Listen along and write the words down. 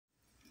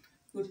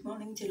Good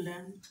morning,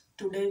 children.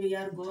 Today we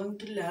are going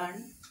to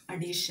learn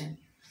addition.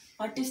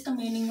 What is the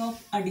meaning of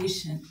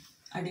addition?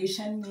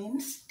 Addition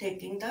means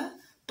taking the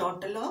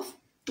total of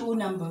two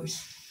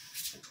numbers.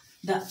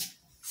 The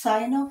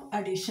sign of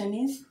addition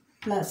is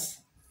plus.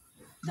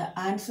 The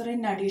answer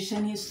in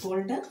addition is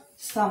called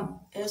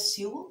sum.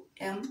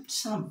 S-U-M,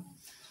 sum.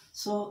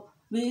 So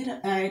we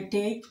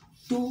take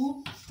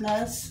 2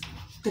 plus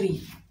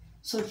 3.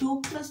 So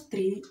 2 plus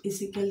 3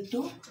 is equal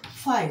to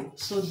 5.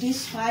 So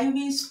this 5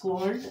 is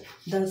called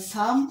the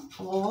sum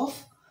of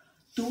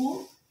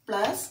 2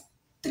 plus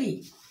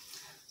 3.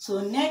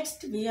 So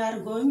next we are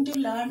going to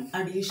learn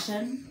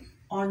addition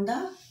on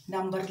the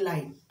number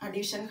line.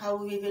 Addition how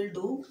we will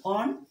do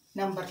on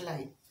number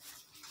line.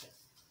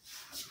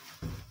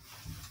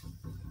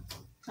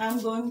 I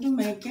am going to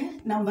make a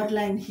number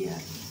line here.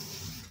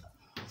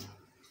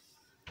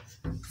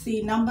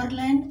 See, number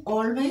line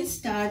always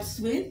starts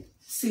with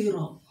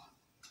 0.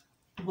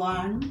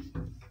 1,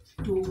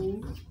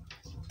 2,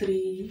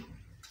 3,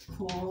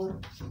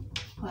 4,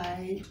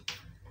 5,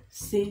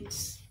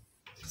 6,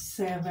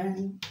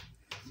 7,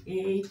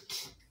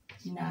 8,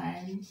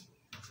 9,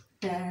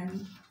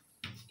 10,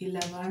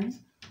 11,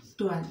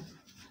 12.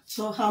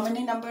 So how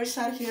many numbers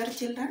are here,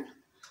 children?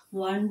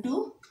 1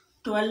 to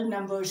 12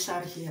 numbers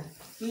are here.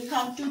 We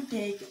have to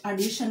take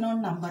addition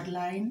on number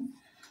line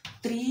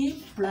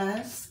 3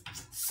 plus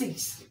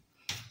 6.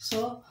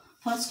 So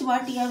first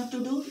what you have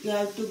to do? You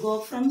have to go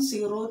from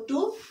 0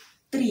 to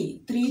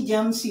 3. 3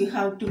 jumps you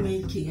have to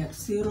make here.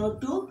 0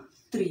 to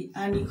 3.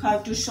 And you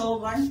have to show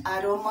one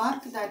arrow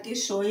mark that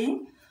is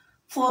showing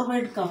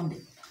forward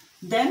counting.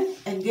 Then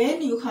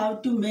again you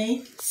have to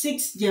make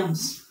 6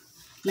 jumps.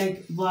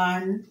 Like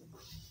 1,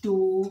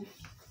 2,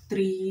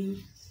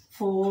 3,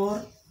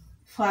 4,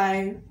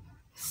 5,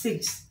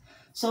 6.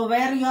 So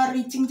where you are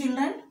reaching,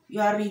 children?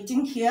 You are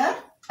reaching here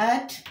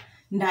at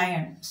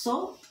 9.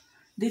 So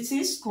this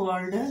is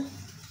called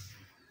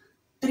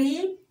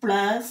 3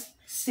 plus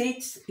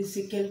 6 is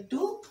equal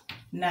to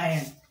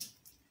 9.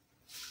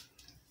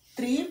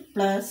 3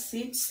 plus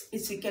 6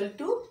 is equal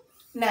to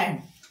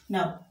 9.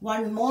 Now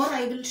one more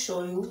I will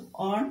show you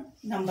on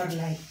number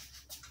line.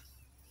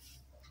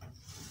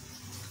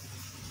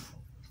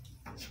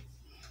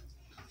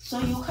 So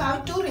you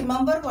have to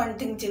remember one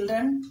thing,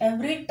 children.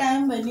 Every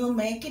time when you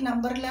make a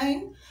number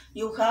line,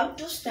 you have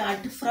to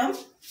start from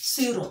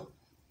 0.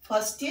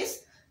 First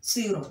is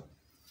 0.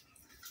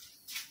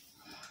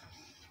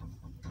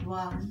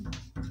 1,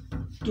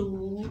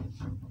 2,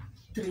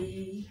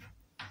 3,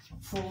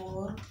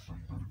 4,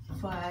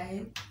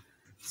 5,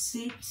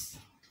 6,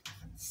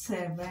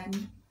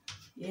 7,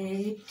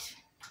 8,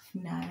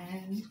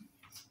 9,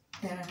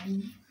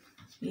 10,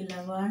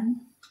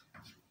 11,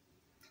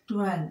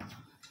 12.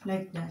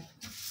 Like that.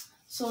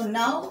 So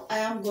now I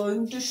am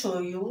going to show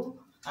you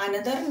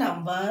another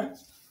number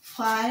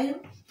 5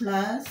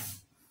 plus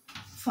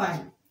 5.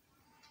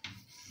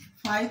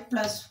 5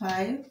 plus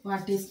 5,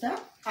 what is the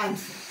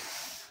answer?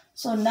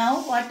 So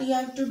now what you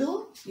have to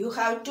do? You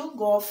have to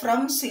go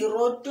from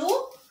 0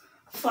 to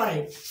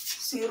 5.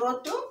 0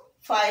 to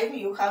 5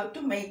 you have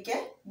to make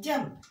a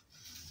jump.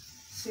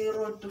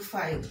 0 to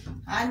 5.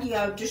 And you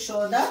have to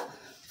show the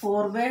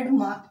forward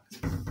mark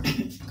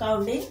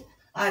counting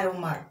arrow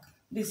mark.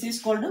 This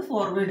is called a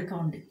forward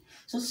counting.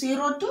 So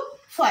 0 to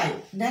 5.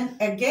 Then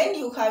again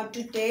you have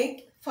to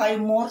take 5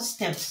 more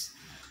steps.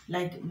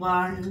 Like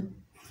 1,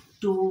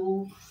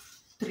 2,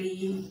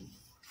 3,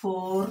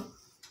 4,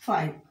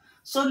 5.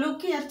 So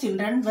look here,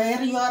 children,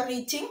 where you are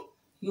reaching?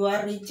 You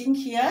are reaching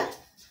here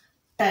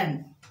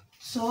 10.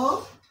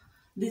 So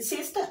this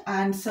is the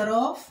answer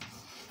of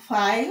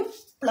 5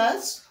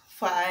 plus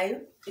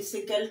 5 is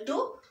equal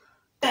to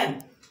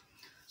 10.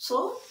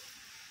 So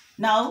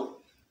now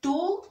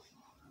two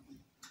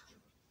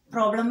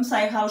problems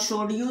I have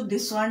showed you.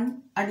 This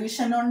one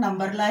addition on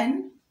number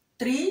line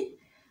 3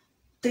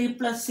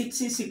 plus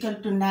 6 is equal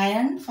to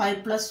 9.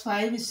 5 plus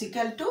 5 is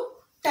equal to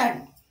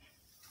 10.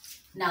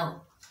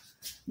 Now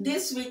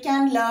this we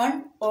can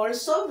learn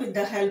also with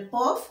the help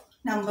of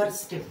number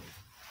strip.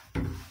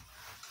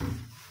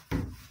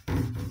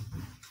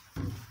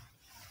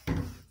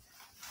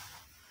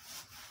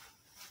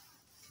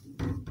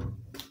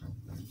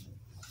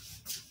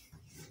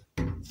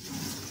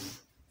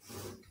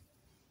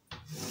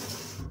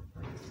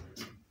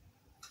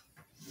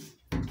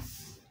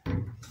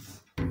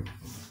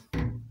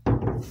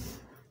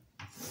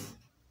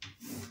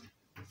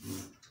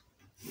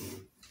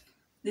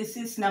 This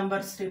is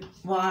number strip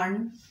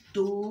 1,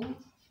 2,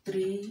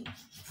 3,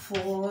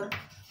 4,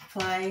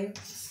 5,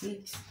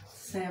 6,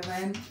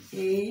 7,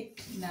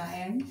 8,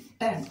 9,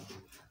 10.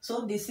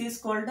 So this is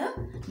called a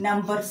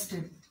number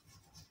strip.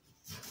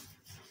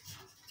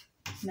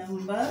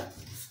 Number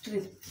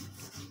strip.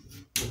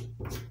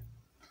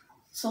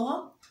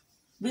 So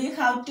we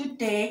have to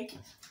take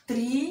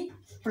 3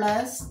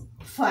 plus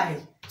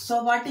 5.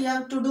 So what you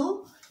have to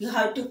do? You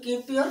have to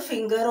keep your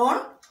finger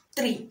on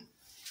 3.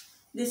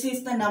 This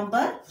is the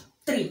number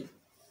 3.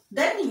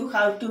 Then you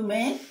have to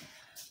make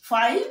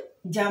 5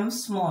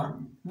 jumps more.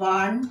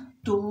 1,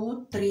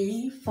 2,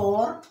 3,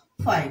 4,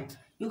 5.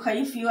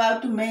 If you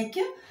have to make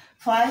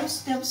 5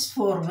 steps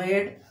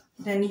forward,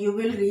 then you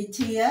will reach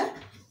here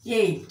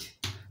 8.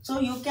 So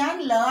you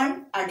can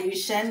learn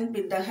addition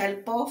with the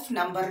help of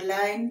number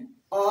line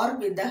or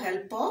with the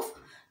help of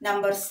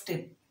number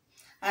strip.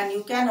 And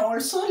you can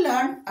also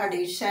learn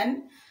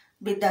addition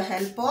with the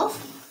help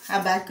of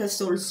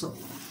abacus also.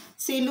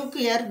 See, look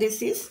here,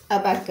 this is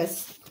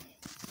abacus.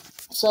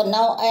 So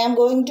now I am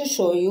going to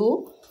show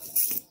you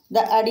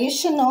the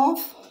addition of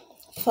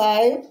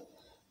 5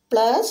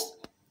 plus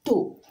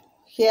 2.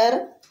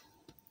 Here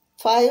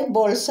 5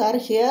 balls are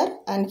here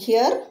and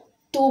here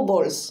 2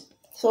 balls.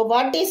 So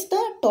what is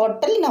the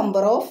total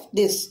number of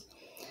this?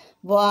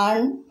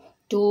 1,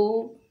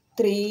 2,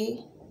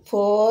 3,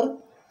 4,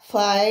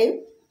 5,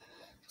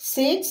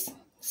 6,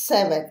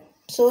 7.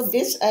 So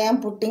this I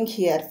am putting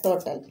here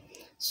total.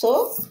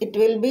 So it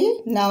will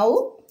be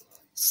now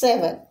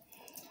 7.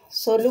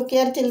 So look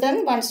here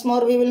children, once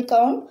more we will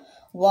count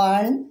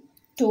 1,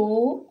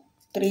 2,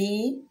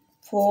 3,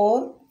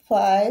 4,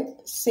 5,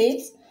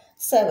 6,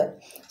 7.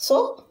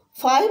 So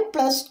 5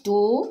 plus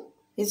 2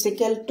 is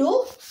equal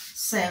to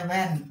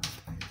 7.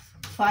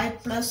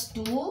 5 plus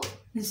 2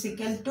 is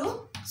equal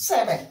to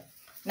 7.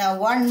 Now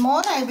one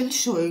more I will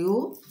show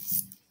you.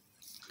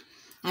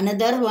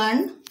 Another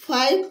one,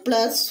 5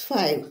 plus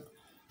 5.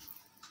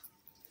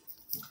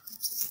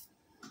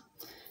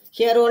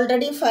 Here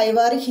already 5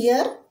 are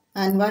here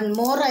and one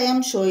more I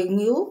am showing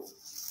you.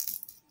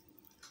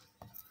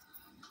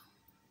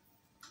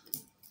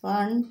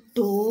 1,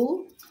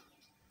 2,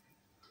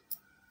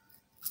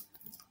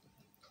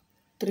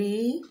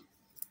 3,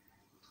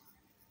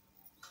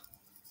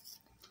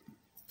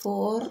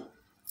 4,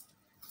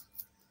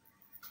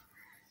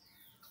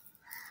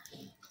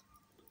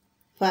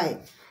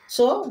 5.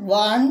 So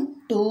 1,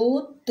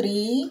 2,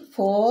 3,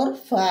 4,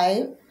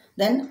 5,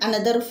 then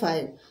another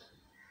 5.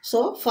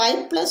 So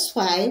 5 plus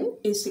 5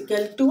 is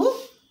equal to,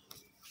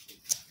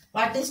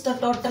 what is the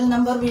total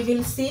number we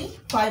will see?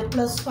 5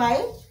 plus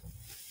 5.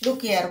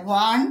 Look here,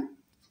 1,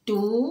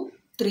 2,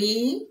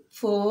 3,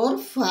 4,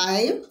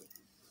 5,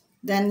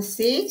 then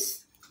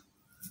 6,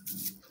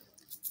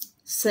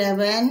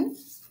 7,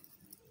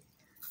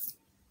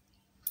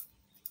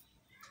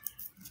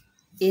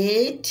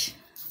 8,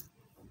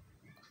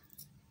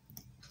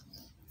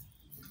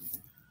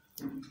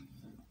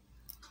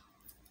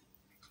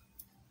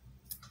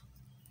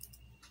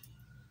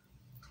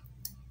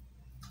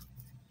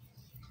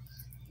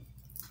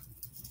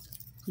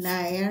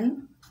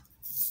 9,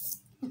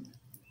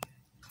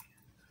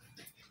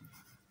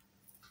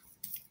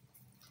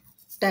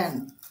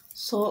 10.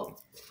 So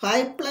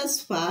 5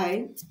 plus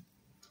 5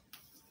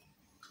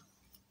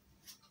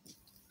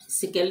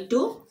 is equal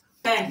to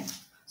 10.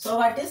 So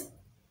what is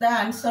the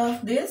answer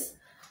of this?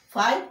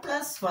 5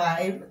 plus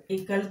 5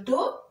 equal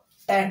to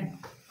 10.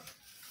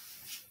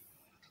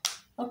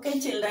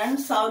 Okay children,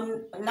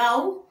 so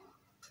now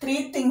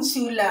 3 things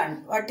you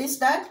learn. What is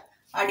that?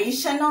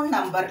 Addition on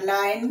number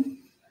line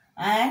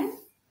and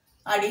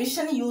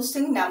addition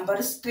using number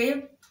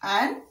strip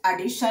and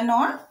addition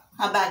on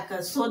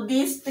abacus. So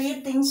these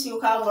 3 things you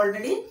have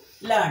already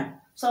learned.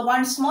 So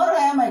once more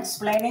I am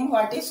explaining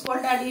what is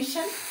called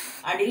addition.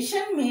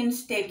 Addition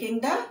means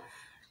taking the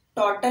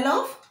total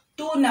of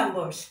 2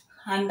 numbers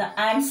and the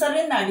answer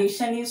in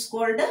addition is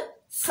called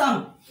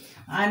sum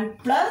and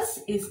plus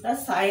is the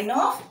sign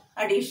of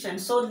addition.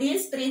 So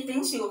these 3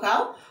 things you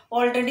have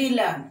already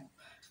learned.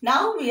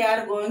 Now we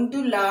are going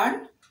to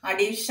learn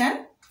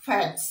addition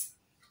facts.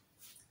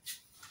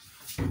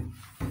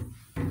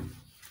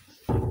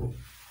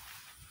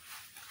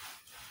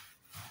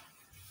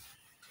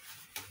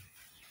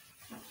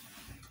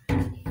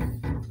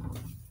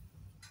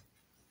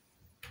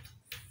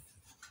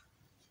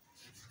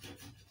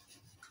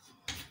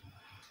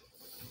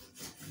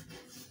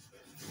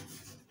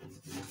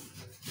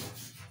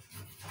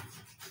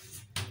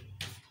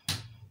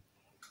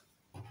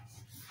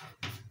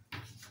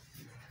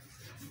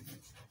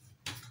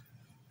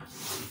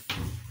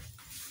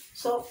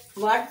 So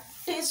what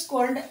is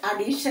called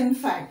addition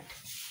fact?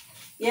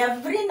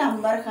 Every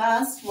number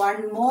has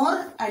one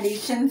more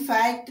addition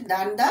fact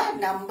than the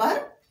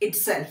number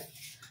itself.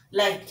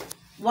 Like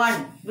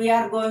 1, we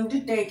are going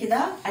to take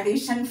the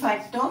addition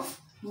fact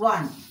of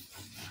 1.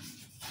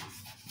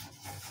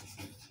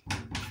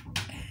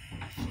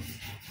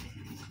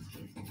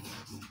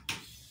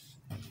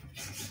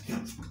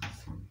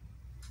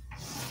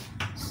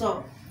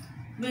 So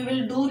we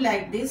will do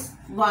like this.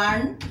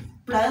 1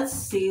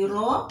 plus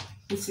 0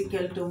 is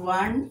equal to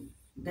 1.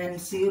 Then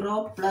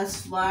 0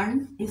 plus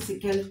 1 is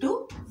equal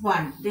to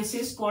 1. This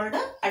is called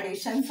the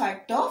addition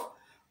fact of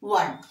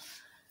 1.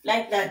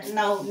 Like that.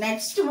 Now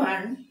next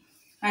one,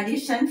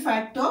 addition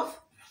fact of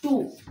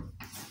 2.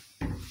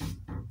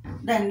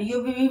 Then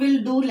we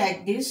will do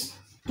like this.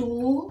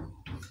 2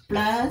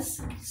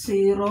 plus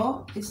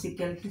 0 is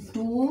equal to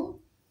 2.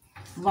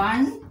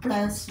 1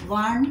 plus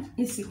 1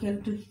 is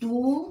equal to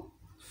 2.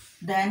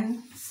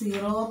 Then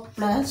 0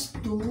 plus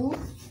 2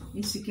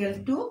 is equal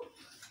to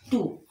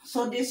 2.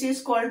 So this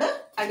is called the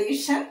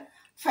addition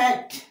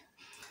fact.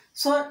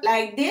 So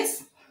like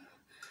this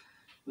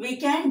we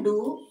can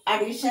do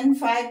addition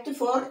fact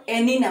for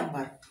any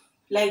number.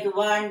 Like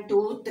 1,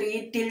 2,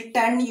 3 till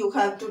 10 you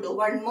have to do.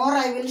 One more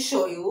I will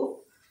show you.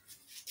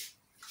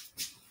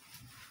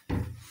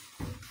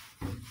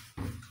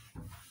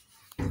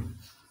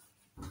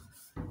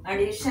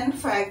 Addition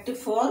fact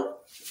for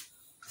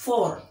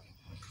 4.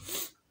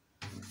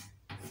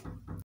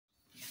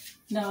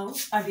 Now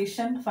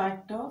addition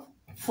fact of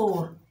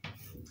 4.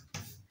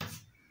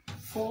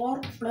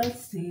 4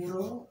 plus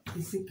 0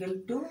 is equal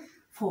to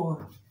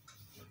 4.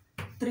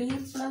 3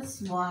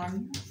 plus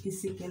 1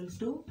 is equal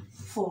to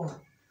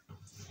 4.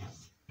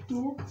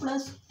 2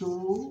 plus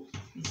 2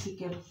 is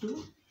equal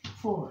to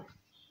 4.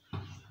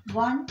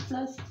 1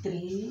 plus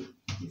 3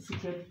 is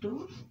equal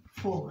to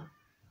 4.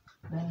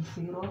 Then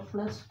 0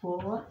 plus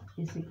 4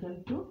 is equal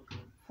to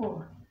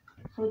 4.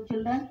 So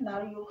children,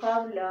 now you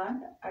have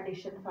learned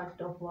addition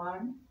fact of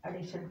 1,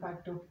 addition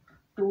fact of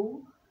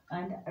 2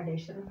 and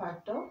addition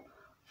fact of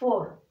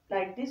 4.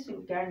 Like this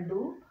you can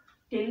do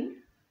till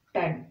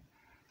 10.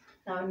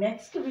 Now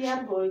next we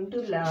are going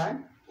to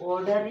learn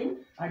order in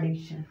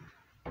addition.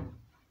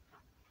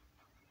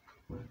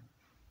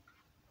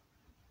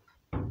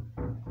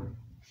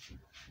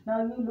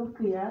 Now you look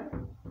here,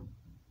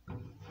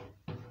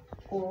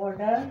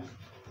 order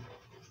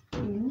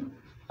in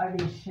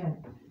addition.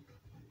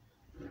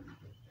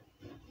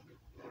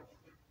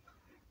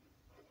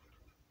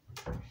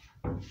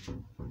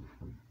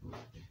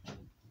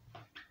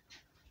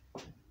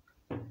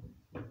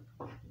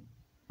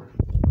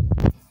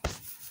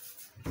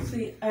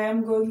 See, I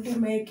am going to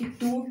make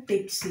 2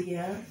 ticks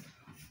here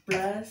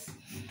plus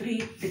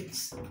 3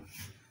 ticks.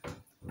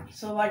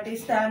 So what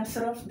is the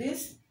answer of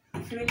this?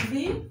 It will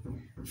be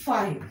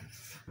 5.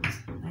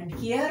 And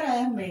here I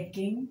am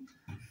making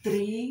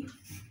 3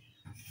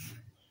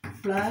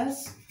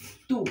 plus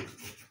 2.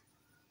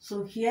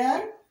 So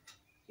here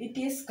it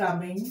is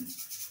coming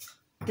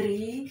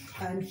 3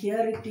 and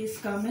here it is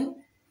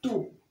coming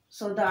 2.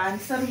 So the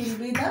answer will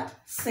be the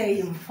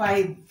same,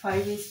 5.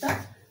 5 is the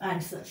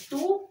answer.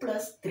 2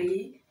 plus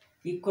 3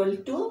 equal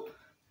to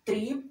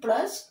 3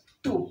 plus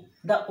 2.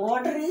 The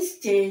order is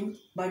changed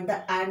but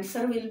the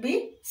answer will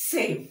be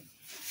same.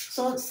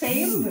 So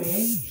same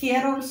way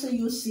here also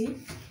you see,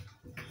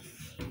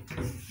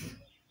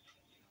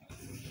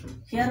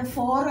 here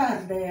 4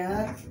 are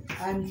there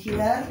and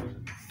here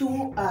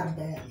 2 are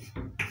there.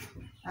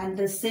 And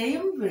the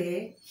same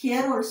way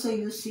here also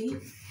you see,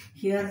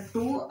 here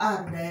 2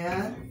 are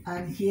there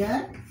and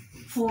here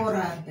 4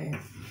 are there.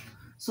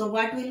 So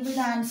what will be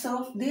the answer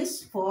of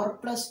this? 4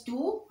 plus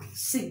 2,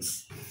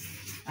 6.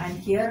 And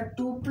here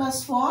 2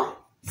 plus 4,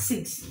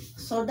 6.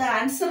 So the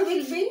answer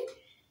will be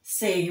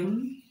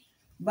same.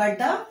 But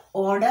the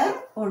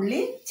order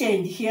only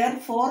change. Here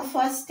 4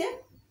 first,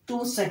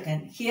 2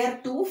 second. Here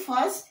 2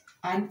 first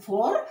and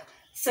 4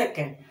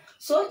 second.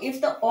 So if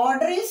the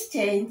order is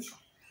changed,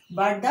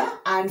 but the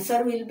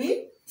answer will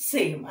be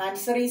same.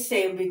 Answer is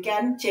same. We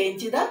can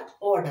change the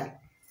order.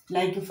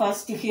 Like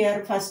first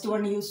here, first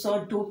one you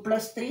saw 2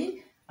 plus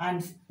 3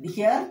 and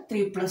here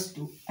 3 plus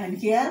 2. And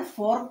here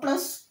 4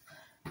 plus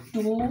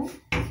 2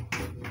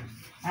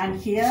 and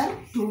here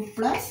 2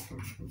 plus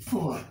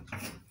 4.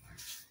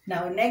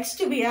 Now next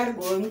we are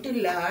going to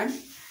learn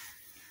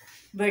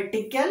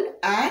vertical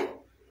and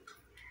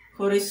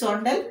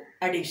horizontal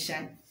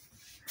addition.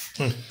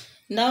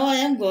 Now I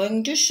am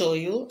going to show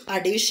you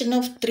addition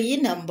of 3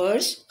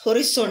 numbers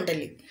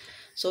horizontally.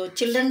 So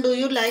children, do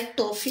you like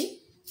toffee?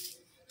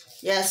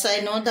 Yes, I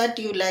know that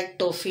you like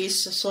toffees.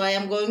 So I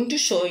am going to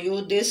show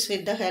you this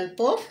with the help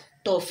of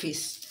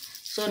toffees.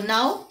 So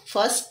now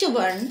first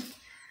one,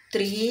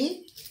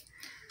 3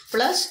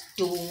 plus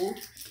 2.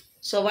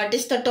 So what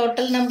is the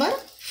total number?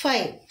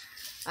 5.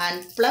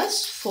 And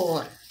plus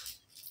 4.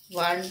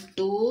 1,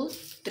 2,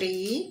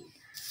 3,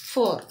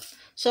 4.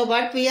 So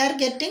what we are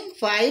getting?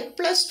 5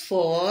 plus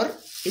 4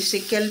 is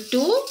equal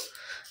to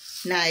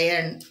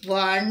 9.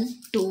 1,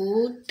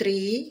 2,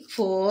 3,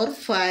 4,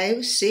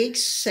 5,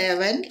 6,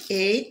 7,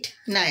 8,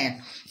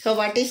 9. So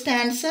what is the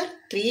answer?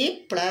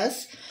 3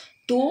 plus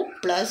 2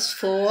 plus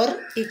 4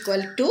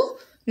 equal to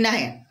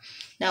 9.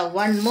 Now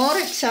one more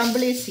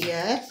example is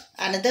here.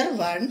 Another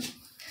one.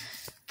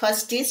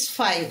 First is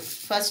 5.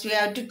 First we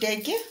have to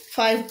take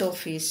 5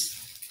 toffees.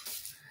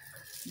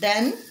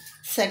 Then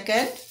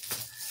second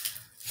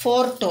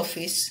 4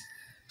 toffees.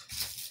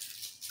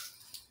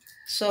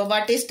 So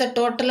what is the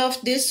total of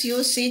this?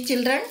 You see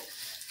children,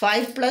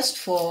 5 plus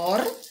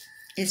 4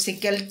 is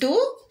equal to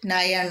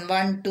 9.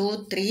 1,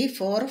 2, 3,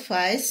 4,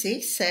 5,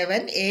 6,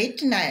 7,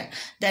 8, 9.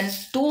 Then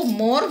 2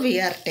 more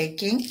we are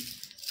taking.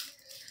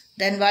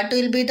 Then what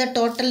will be the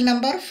total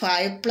number?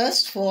 5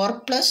 plus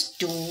 4 plus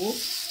 2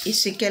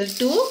 is equal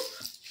to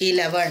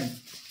 11.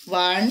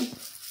 1,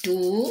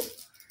 2,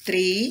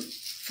 3,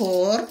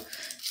 4,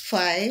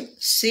 5,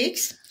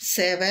 6,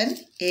 7,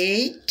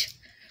 8,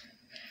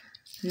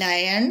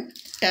 9,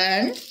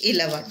 10,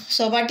 11.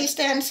 So what is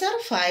the answer?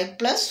 5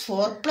 plus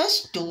 4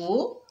 plus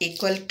 2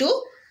 equal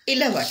to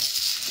 11.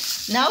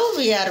 Now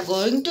we are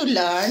going to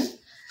learn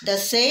the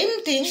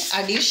same thing,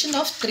 addition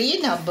of 3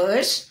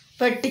 numbers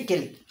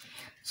vertically.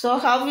 So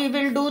how we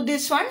will do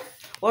this one?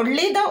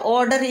 Only the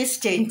order is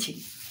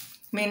changing.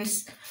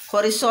 Means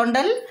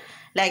horizontal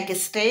like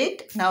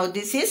straight. Now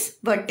this is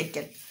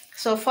vertical.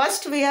 So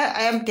first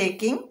I am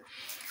taking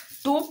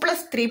 2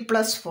 plus 3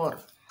 plus 4.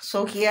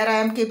 So here I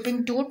am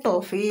keeping 2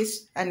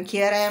 toffees and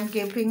here I am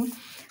keeping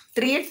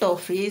 3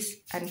 toffees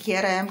and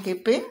here I am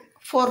keeping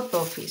 4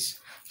 toffees.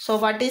 So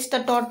what is the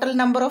total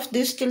number of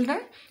these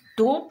children?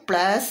 2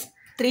 plus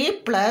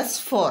 3 plus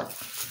 4.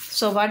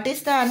 So what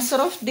is the answer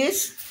of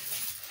this?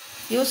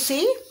 You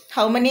see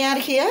how many are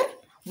here?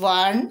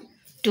 1,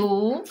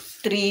 2,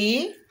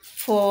 3,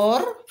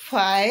 4,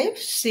 5,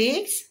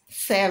 6,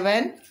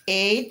 7,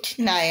 8,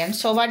 9.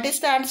 So what is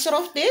the answer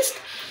of this?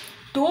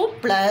 2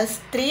 plus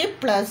 3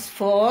 plus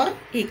 4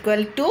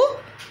 equal to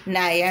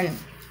 9.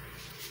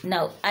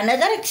 Now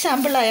another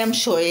example I am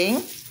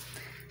showing.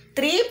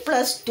 3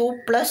 plus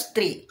 2 plus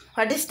 3.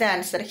 What is the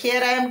answer?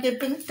 Here I am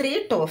keeping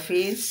 3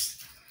 toffees.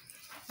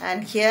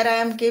 And here I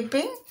am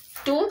keeping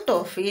 2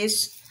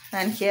 toffees.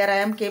 And here I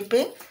am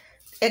keeping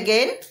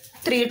again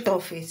 3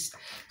 toffees.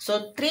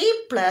 So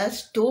 3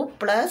 plus 2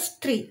 plus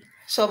 3.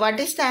 So what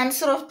is the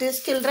answer of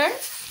these children?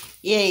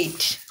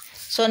 8.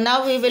 So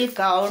now we will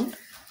count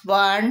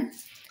 1,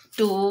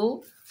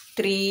 2,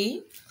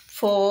 3,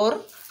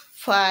 4,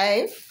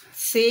 5,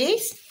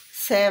 6,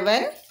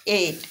 7,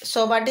 8.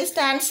 So what is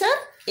the answer?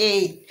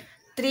 8.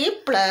 3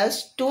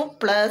 plus 2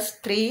 plus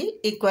 3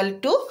 equal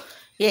to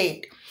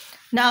 8.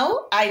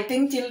 Now I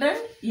think children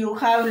you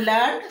have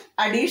learned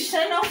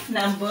addition of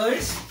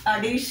numbers.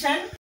 Addition.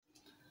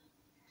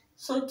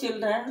 So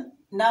children,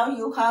 now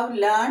you have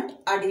learned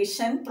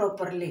addition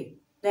properly.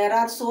 There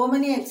are so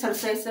many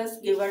exercises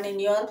given in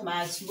your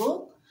maths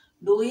book.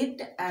 Do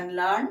it and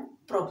learn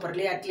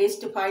properly. At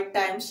least 5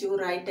 times you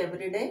write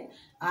every day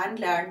and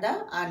learn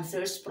the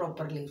answers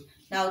properly.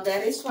 Now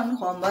there is one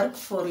homework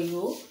for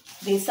you.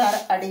 These are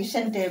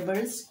addition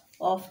tables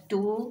of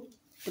 2,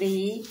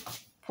 3,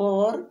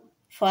 4,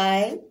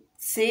 5,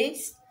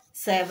 6,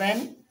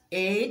 7,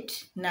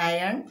 8,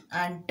 9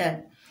 and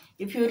 10.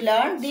 If you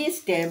learn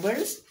these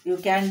tables, you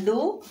can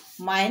do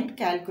mind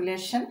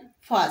calculation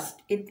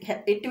fast.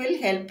 It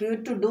will help you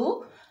to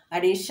do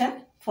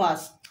addition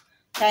fast.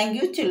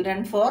 Thank you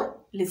children for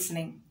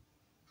listening.